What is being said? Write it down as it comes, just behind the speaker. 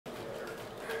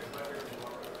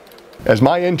As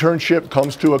my internship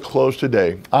comes to a close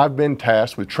today, I've been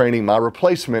tasked with training my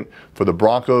replacement for the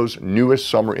Broncos' newest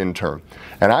summer intern.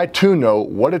 And I too know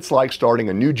what it's like starting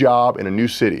a new job in a new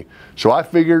city. So I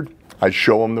figured I'd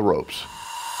show him the ropes.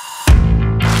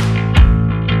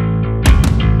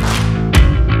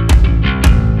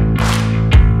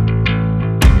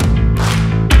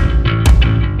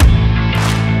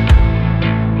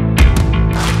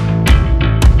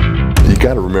 You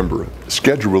gotta remember,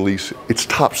 schedule release, it's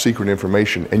top secret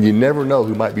information, and you never know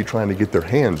who might be trying to get their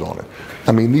hands on it.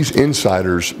 I mean, these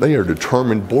insiders, they are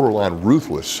determined, borderline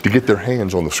ruthless, to get their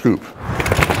hands on the scoop.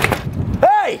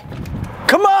 Hey!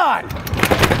 Come on!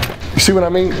 You see what I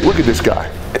mean? Look at this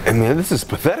guy. I mean, this is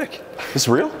pathetic. This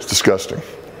real? It's disgusting.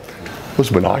 Those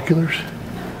binoculars?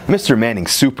 Mr.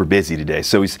 Manning's super busy today,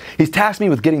 so he's tasked me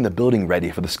with getting the building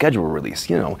ready for the schedule release,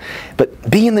 you know.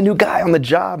 But being the new guy on the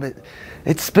job,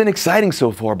 it's been exciting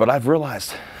so far, but I've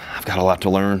realized I've got a lot to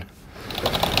learn.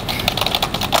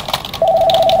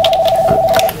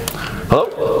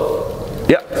 Hello?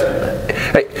 Yeah.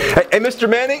 Hey, Mr.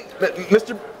 Manning?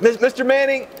 Mr.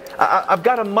 Manning, I've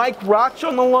got a Mike Roch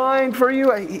on the line for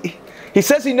you. He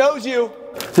says he knows you.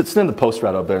 Send the post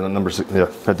right up there, the number 6.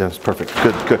 Yeah, that's perfect.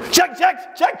 Good. Check.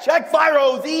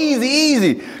 Firos,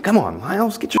 easy. Come on,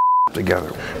 Miles, get your together.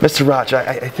 Mr. Roch,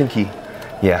 I think he's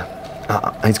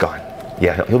gone.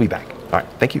 Yeah, he'll be back. All right,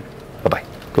 thank you. Bye-bye.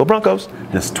 Go Broncos.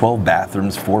 There's 12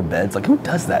 bathrooms, 4 beds. Like, who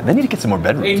does that? They need to get some more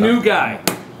bedrooms. Hey, new guy.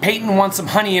 Peyton wants some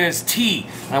honey in his tea,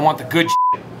 and I want the good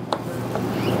shit.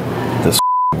 This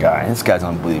guy's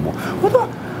unbelievable. Who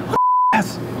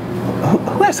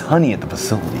has honey at the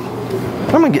facility?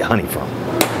 Where am I get honey from?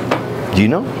 Do you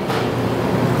know?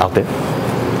 Out there?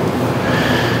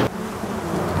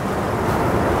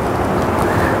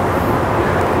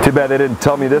 Too bad they didn't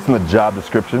tell me this in the job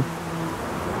description.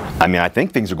 I mean, I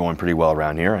think things are going pretty well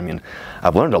around here. I mean,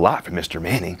 I've learned a lot from Mr.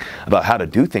 Manning about how to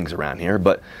do things around here,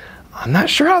 but I'm not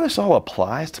sure how this all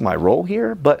applies to my role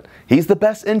here, but he's the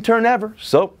best intern ever,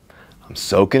 so I'm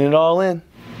soaking it all in.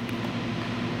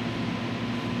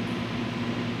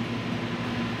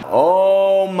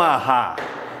 Omaha.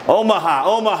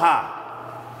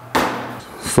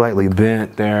 Slightly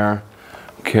bent there.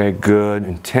 Okay, good.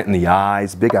 Intent in the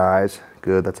eyes, big eyes.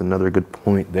 Good, that's another good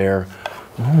point there.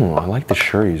 Oh, I like the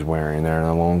shirt he's wearing there,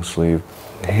 the long sleeve.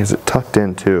 Hey, is it tucked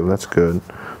in too? That's good.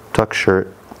 Tuck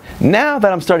shirt. Now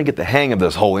that I'm starting to get the hang of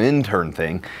this whole intern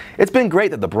thing, it's been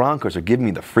great that the Broncos are giving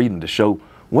me the freedom to show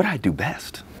what I do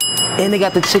best. And they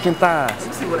got the chicken thighs.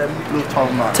 Let's see whatever you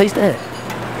talking about. Taste that.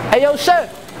 Hey, yo,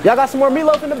 chef, y'all got some more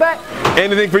meatloaf in the back?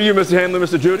 Anything for you, Mr. Handler,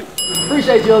 Mr. Judy?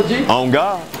 Appreciate you, OG. On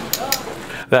God.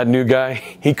 That new guy,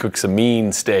 he cooks a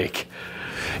mean steak.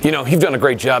 You know, you've done a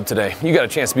great job today. You got a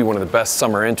chance to be one of the best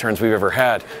summer interns we've ever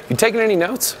had. You taking any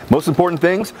notes? Most important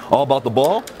things, all about the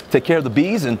ball, take care of the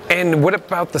bees, and what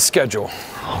about the schedule?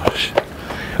 Oh, shit.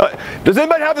 Does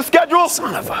anybody have the schedule?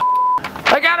 Son of a...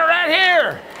 I got it right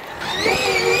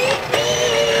here!